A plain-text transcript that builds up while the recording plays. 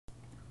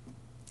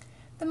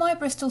The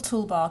MyBristol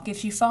Toolbar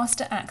gives you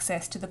faster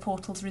access to the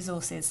Portal's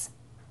resources.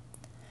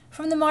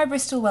 From the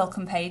MyBristol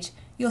welcome page,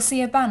 you'll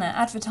see a banner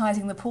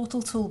advertising the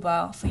Portal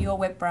Toolbar for your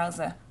web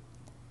browser.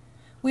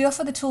 We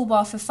offer the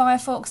toolbar for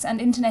Firefox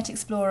and Internet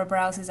Explorer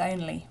browsers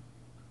only.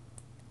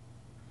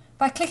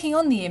 By clicking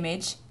on the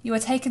image, you are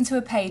taken to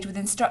a page with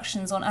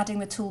instructions on adding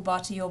the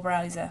toolbar to your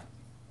browser.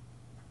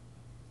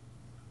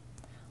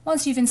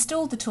 Once you've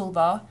installed the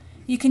toolbar,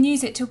 you can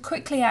use it to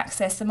quickly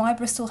access the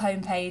MyBristol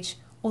homepage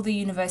or the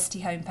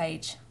university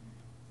homepage.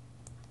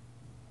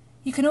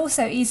 You can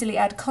also easily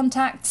add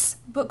contacts,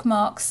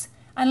 bookmarks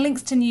and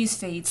links to news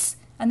feeds,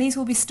 and these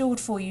will be stored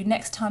for you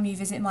next time you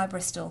visit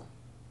MyBristol.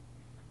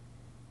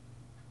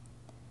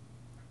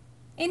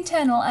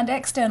 Internal and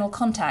external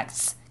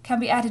contacts can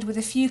be added with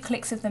a few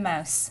clicks of the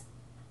mouse.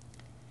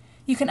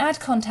 You can add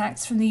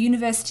contacts from the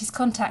university's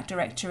contact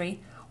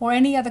directory or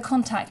any other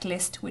contact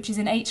list which is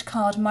in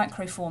HCard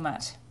micro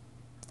format.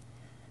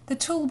 The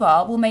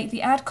toolbar will make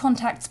the Add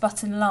Contacts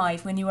button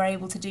live when you are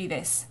able to do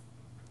this.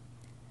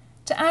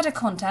 To add a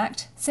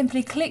contact,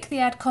 simply click the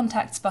Add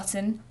Contacts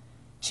button,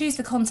 choose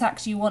the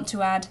contact you want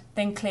to add,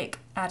 then click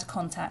Add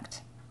Contact.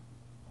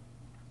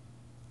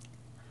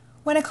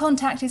 When a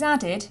contact is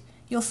added,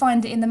 you'll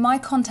find it in the My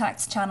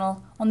Contacts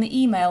channel on the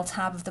Email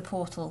tab of the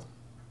portal.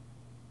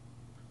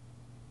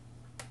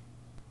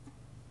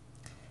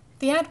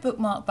 The Add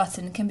Bookmark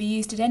button can be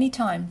used at any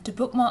time to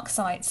bookmark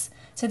sites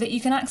so that you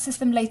can access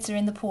them later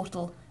in the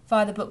portal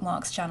via the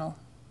Bookmarks channel.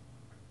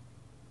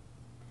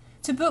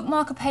 To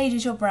bookmark a page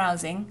as you're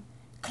browsing,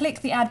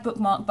 click the Add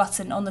Bookmark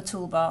button on the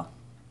toolbar.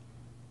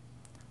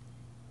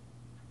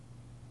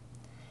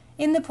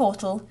 In the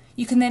portal,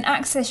 you can then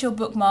access your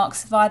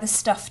bookmarks via the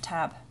Stuff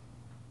tab.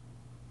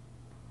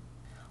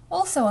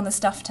 Also on the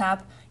Stuff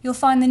tab, you'll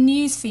find the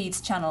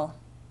Newsfeeds channel.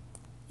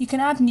 You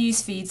can add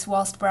newsfeeds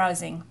whilst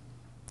browsing.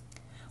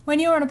 When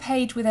you're on a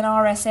page with an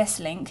RSS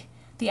link,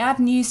 the Add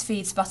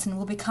Newsfeeds button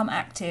will become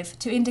active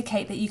to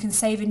indicate that you can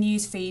save a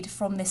newsfeed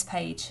from this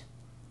page.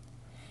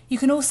 You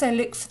can also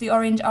look for the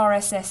orange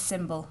RSS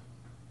symbol.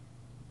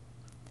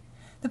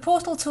 The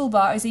Portal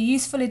Toolbar is a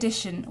useful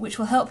addition which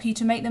will help you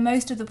to make the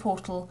most of the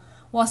portal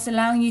whilst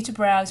allowing you to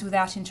browse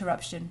without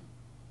interruption.